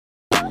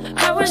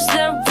I was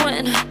there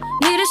when I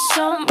needed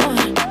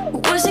someone who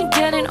wasn't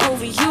getting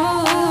over you.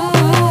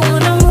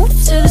 When I move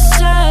to the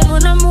side,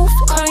 when I move,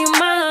 call you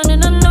mine,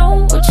 and I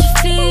know what you're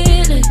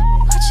feeling.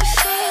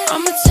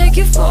 I'ma take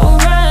you for a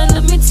ride,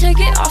 let me take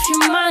it off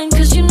your mind,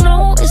 cause you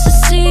know it's a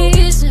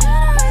season.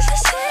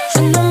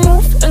 And I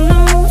move, and I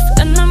move,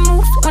 and I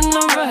move when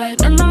I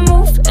ride, and I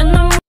move, and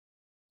I move.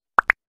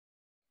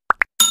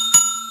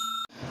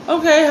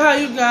 Okay, hi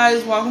you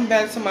guys, welcome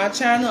back to my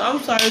channel. I'm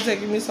sorry it's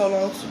taking me so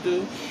long to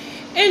do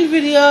any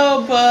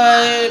video,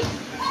 but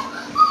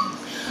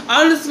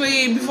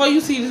honestly, before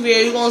you see this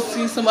video, you're gonna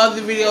see some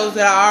other videos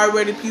that I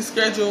already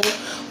pre-scheduled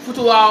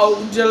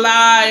throughout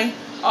July,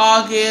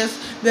 August,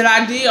 that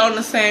I did on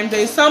the same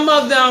day. Some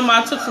of them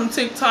I took from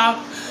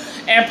TikTok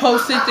and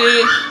posted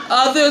it.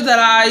 Others that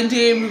I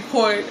did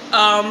record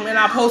and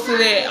I posted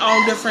it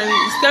on different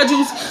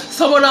schedules.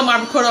 Some of them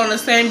I recorded on the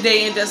same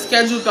day and just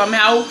scheduled them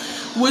out,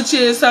 which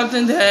is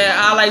something that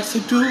I like to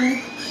do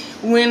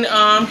when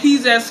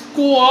he's at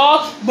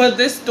school. But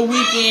this is the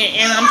weekend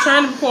and I'm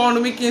trying to record on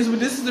the weekends, but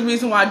this is the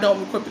reason why I don't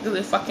record, because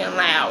they're fucking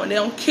loud and they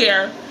don't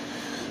care.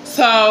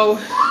 So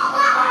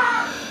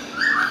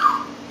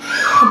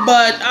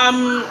but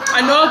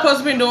I know I'm supposed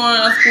to be doing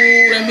a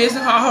school and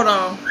business. Hold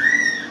on.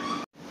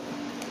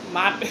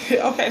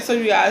 Okay, so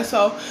you guys,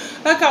 so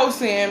like I was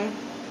saying,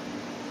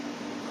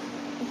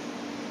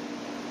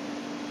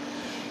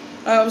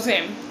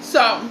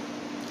 so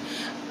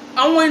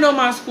I'm waiting on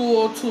my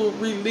school to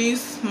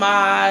release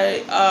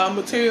my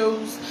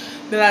materials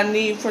that I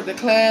need for the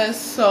class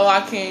so I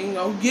can, you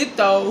know, get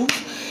those.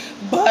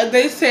 But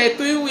they said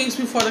 3 weeks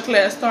before the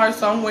class starts,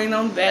 so I'm waiting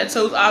on that.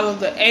 So it's either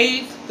the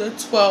 8th, the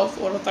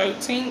 12th, or the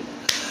 13th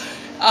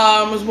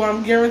is what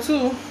I'm gearing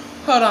to.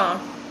 Hold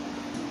on.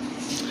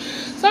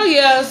 So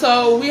yeah,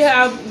 so we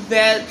have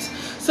that.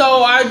 So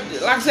like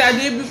I said, I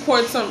did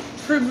record some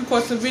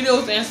pre-record some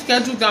videos and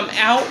schedule them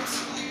out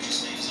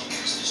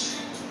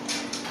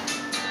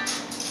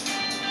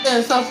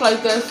and stuff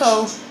like that.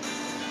 So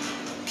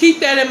keep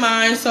that in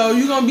mind. So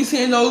you're gonna be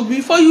seeing those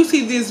before you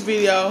see this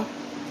video.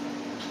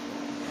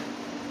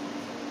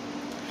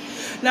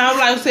 Now,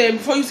 like I said,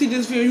 before you see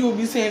this video, you will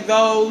be seeing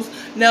those.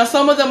 Now,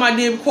 some of them I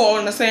did record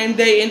on the same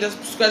day and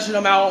just sketching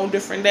them out on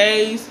different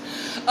days.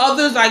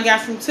 Others I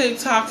got from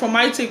TikTok, from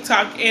my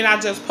TikTok, and I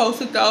just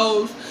posted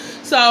those.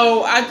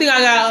 So, I think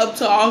I got up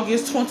to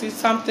August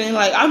 20-something.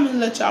 Like, I'm going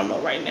to let y'all know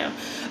right now.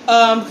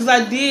 Because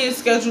I did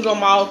schedule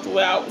them all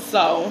throughout.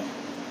 So,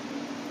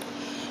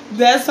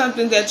 that's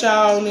something that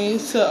y'all need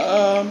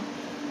to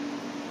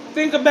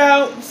think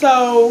about.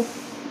 So,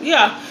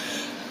 yeah.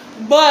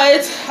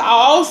 But, I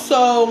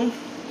also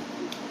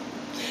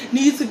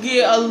need to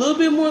get a little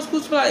bit more school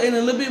supply and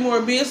a little bit more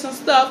business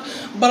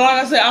stuff. But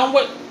like I said, I'm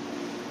waiting.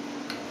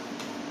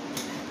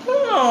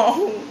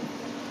 Oh.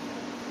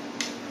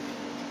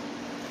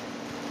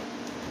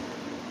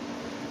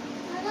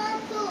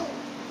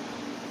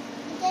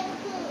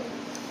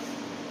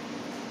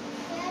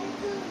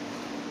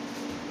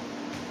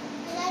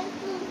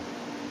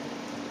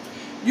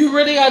 You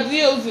really got to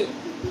use it.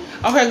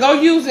 Okay, go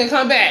use it and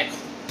come back.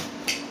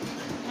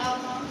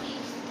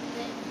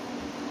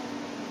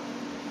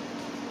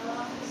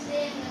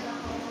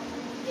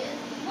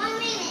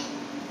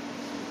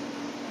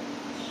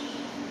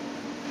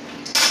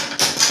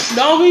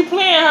 Don't be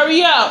playing,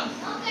 hurry up.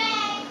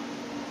 Okay.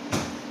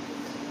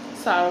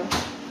 So.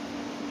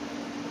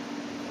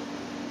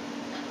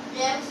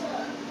 Yes,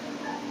 sir.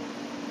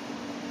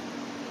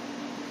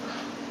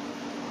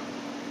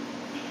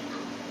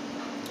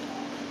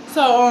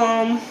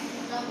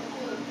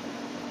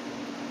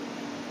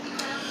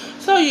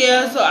 So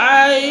yeah, so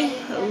I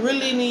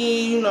really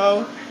need, you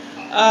know,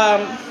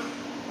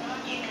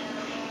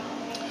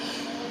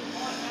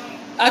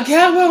 I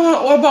can't but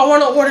I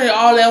want to order it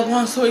all at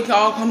once so it can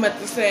all come at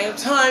the same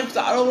time.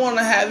 So I don't want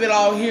to have it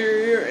all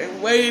here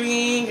and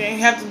waiting and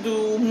have to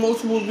do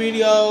multiple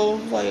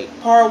videos, like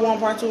part 1,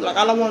 part 2. Like,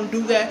 I don't want to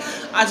do that.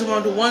 I just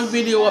want to do one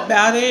video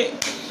about it.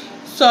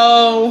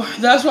 So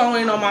that's why I'm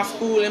waiting on my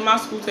school. And my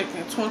school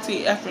taking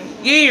 20 effing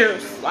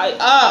years. Like,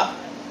 I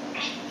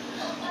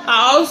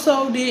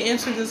also did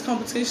enter this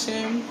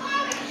competition.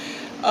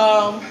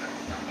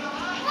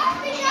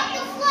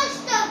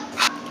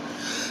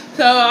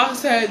 So I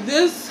said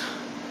this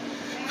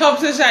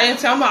competition I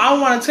entered, I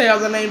don't want to tell y'all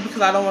the name because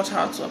I don't want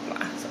y'all to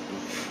apply. So.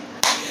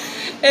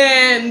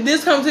 And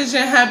this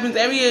competition happens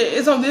every year.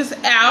 It's on this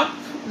app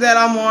that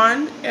I'm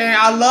on, and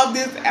I love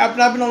this app.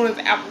 And I've been on this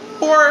app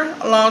for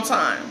a long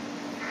time.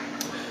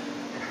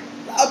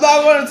 I'm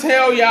not going to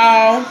tell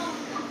y'all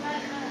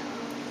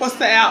what's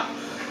the app.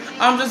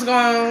 I'm just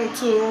going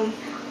to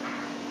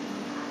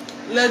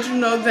let you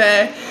know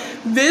that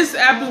this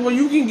app is where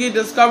you can get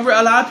Discover.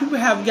 A lot of people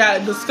have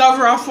got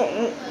Discover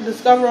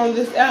on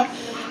this app,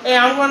 and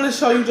I'm going to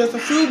show you just a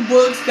few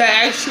books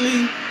that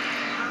actually,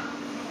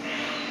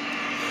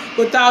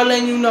 without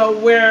letting you know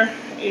where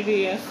it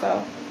is.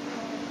 So,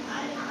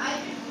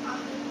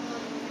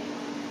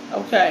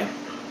 okay.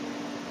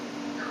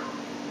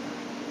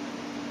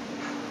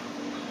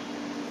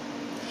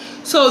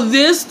 So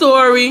this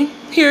story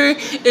here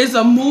is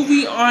a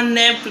movie on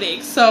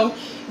Netflix. So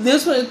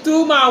this went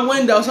through my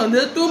window. So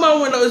this through my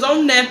window is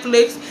on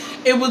Netflix.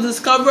 It was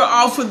discovered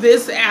off of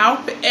this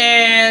app,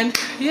 and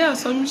yeah,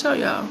 so let me show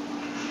y'all.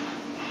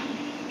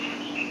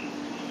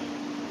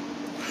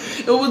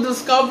 It was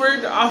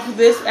discovered off of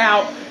this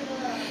app.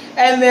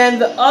 And then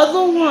the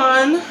other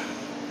one,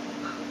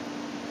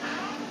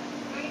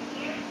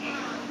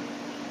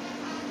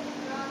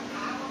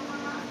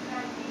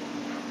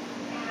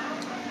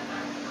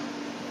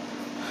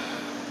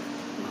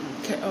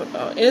 okay, hold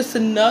on. It's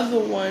another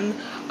one.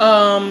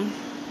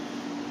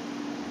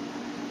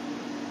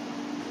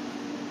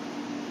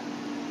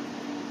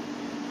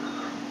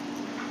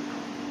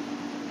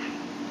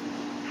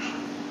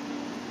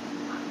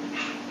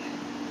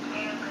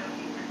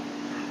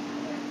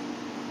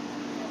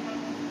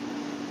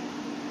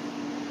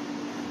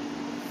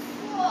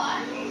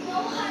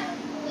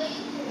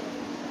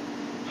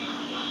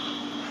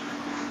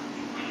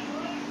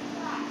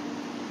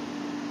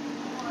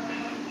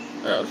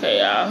 Okay,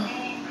 y'all.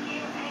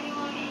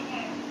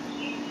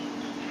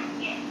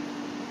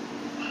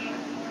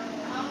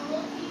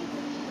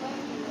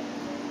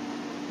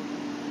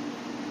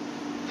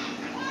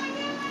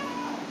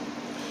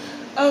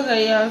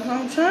 Okay, y'all. So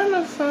I'm trying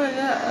to find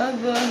that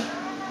other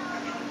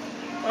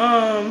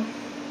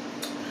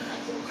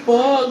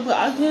book, but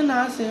I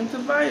cannot seem to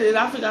find it.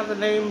 I forgot the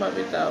name of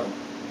it though.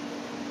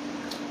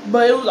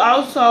 But it was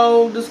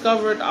also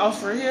discovered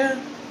off of here.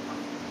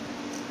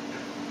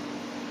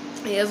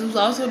 Yes, it was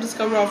also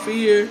discovered off of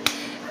here.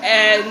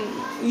 And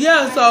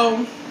yeah,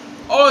 so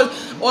or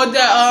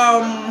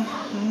that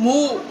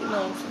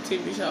no, it's a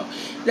TV show.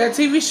 That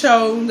TV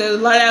show, the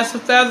Light as a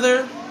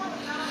Feather,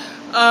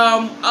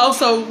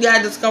 also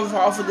got discovered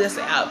off of this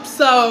app.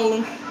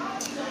 So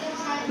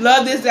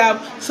love this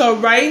app. So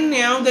right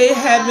now they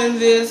having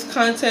this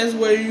contest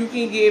where you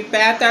can get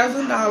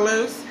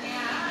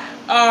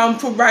 $5,000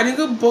 for writing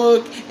a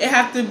book. It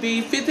have to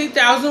be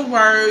 50,000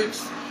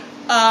 words.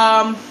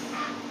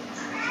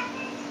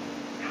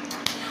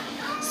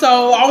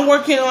 So I'm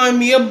working on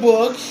me a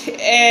book,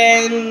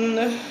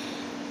 and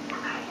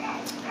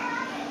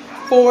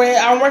for it,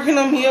 I'm working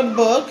on me a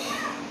book.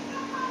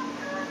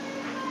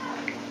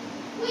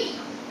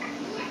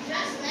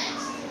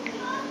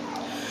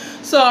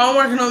 So I'm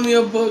working on me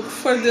a book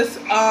for this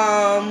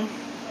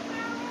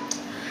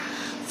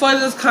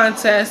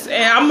contest,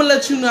 and I'm gonna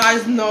let you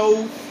guys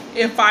know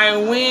if I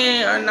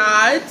win or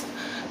not.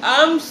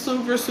 I'm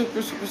super stoked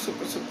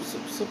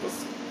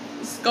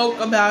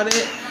about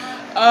it.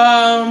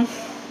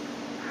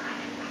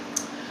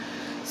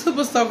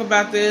 Super stoked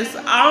about this.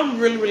 I'm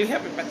really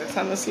happy about this,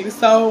 honestly.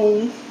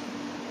 So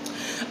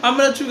I'm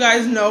gonna let you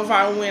guys know if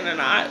I win or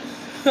not,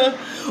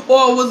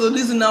 or was at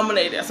least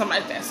nominated or something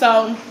like that.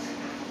 So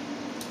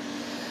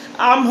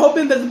I'm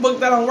hoping that the book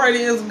that I'm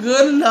writing is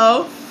good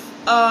enough.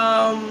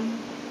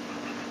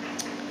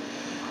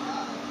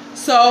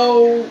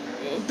 So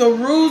the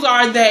rules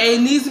are that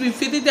it needs to be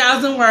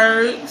 50,000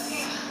 words.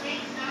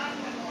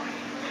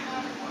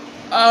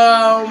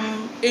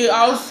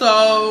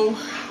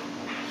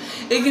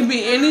 It can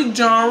be any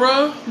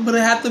genre, but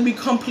it has to be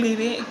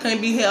completed. It can't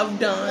be half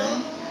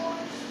done.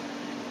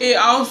 It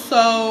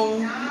also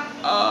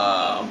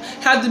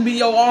has to be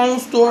your own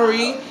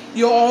story,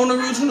 your own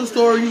original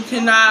story. You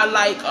cannot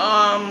like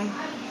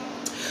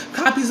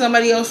copy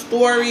somebody else's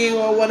story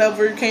or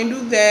whatever. You can't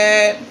do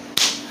that.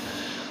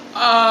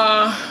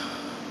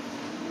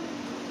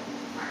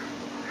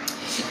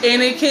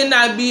 And it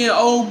cannot be an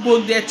old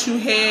book that you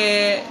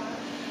had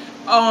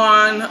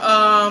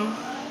on.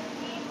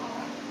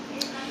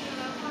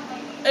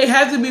 It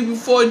has to be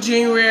before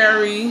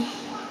January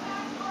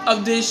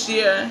of this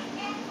year.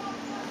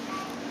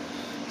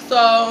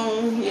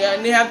 So yeah,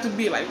 and they have to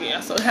be like,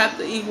 yeah, so it has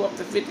to equal up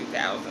to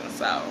 50,000.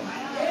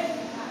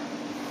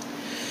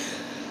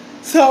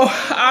 So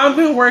I've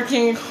been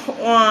working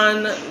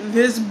on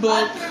this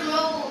book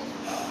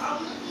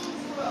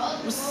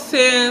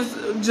since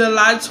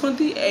July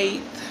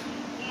 28th,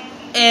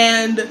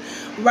 and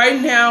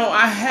right now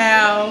I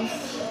have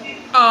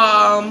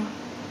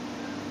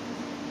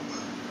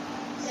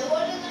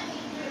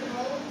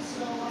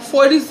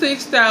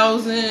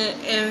 46,000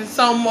 and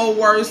some more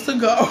words to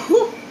go.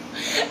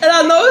 And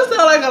I know it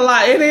sounds like a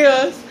lot. It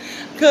is,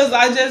 because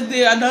I just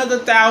did another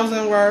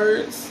 1,000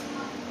 words.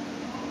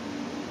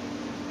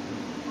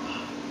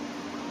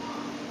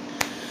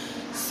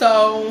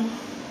 So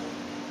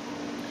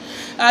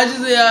I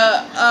just did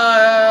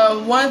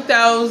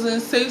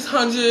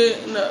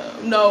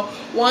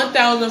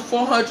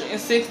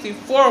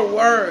 1,464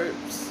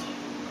 words.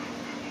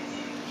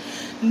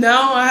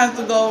 Now I have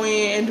to go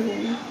in and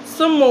do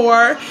some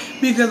more,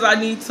 because I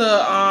need to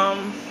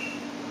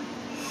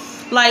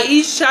like,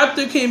 each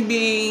chapter can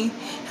be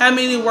how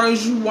many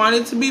words you want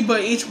it to be,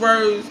 but each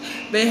word,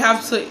 they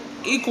have to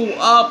equal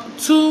up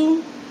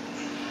to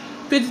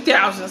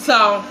 50,000.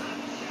 So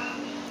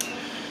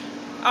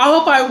I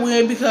hope I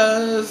win,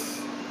 because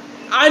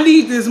I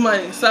need this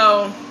money.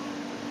 So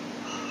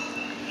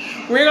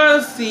we're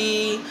gonna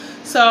see.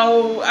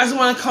 So I just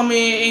want to come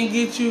in and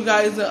get you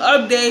guys an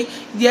update.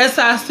 Yes,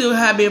 I still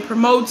have been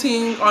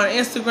promoting on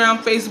Instagram,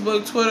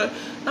 Facebook, Twitter.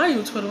 Not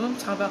even Twitter, what I'm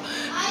talking about.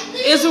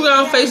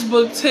 Instagram,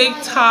 Facebook,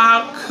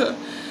 TikTok,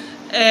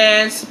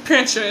 and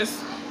Pinterest.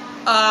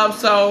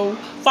 So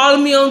follow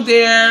me on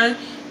there.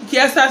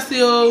 Yes, I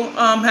still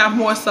have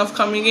more stuff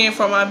coming in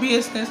from my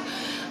business.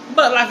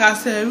 But like I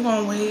said, we're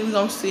going to wait. We're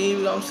going to see.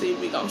 We're going to see.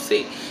 We're going to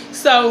see.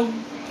 So,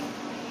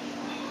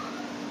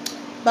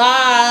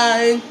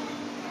 bye.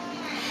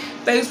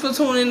 Thanks for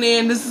tuning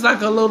in. This is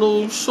like a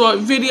little short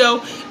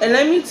video. And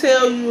let me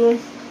tell you,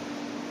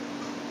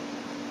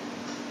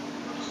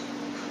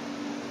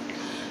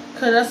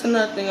 because that's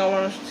another thing I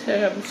want to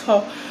tell you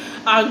before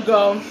I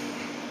go.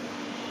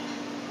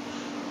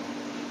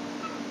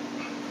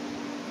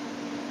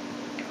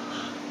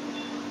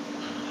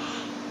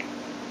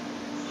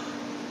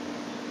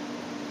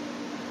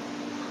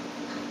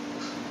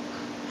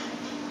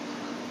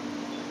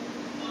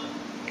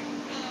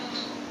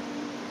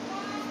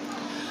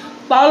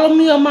 Follow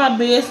me on my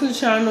business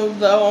channel,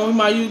 though, on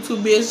my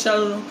YouTube business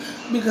channel,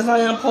 because I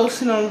am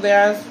posting on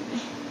there.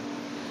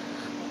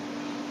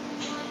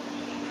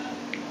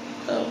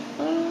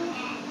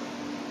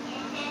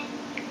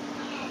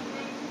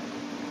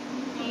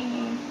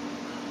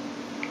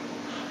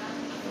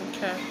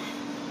 Okay.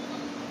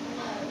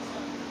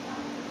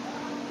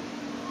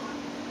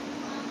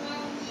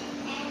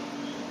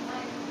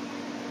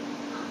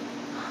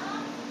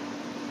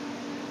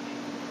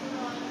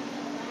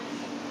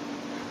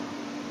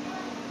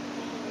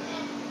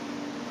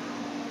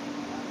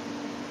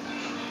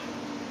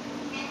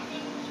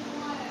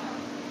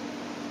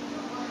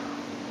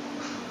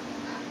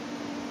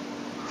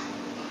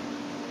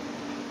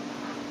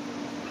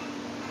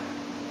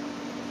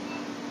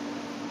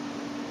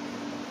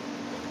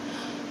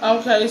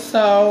 Okay,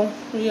 so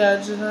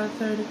yeah, July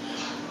 30,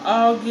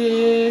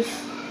 August.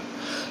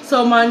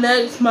 So my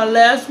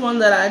last one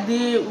that I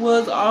did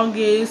was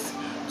August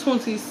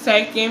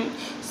 22nd.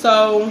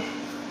 So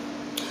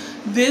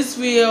this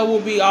video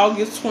will be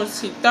August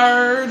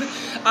 23rd.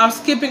 I'm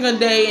skipping a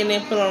day and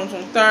then put it on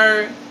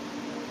 23rd.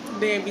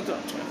 Then be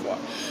doing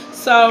 24th.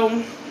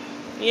 So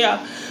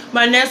yeah,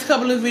 my next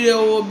couple of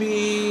videos will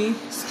be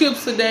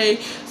skips a day.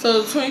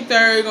 So the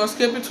 23rd, gonna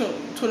skip it to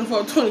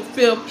 24th,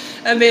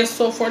 25th, and then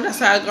so forth. That's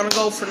how it's gonna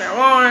go from now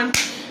on.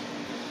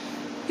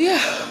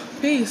 Yeah,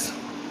 peace.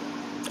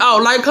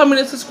 Oh, like, comment,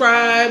 and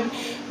subscribe.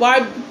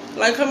 Like,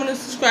 comment, and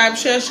subscribe.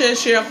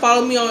 Share.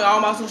 Follow me on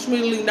all my social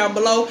media, link down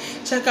below.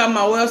 Check out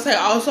my website,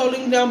 also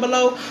link down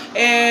below.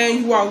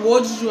 And you are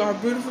gorgeous, you are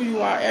beautiful,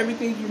 you are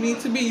everything you need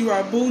to be. You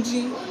are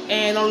bougie,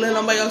 and don't let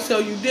nobody else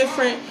tell you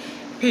different.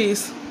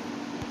 Peace.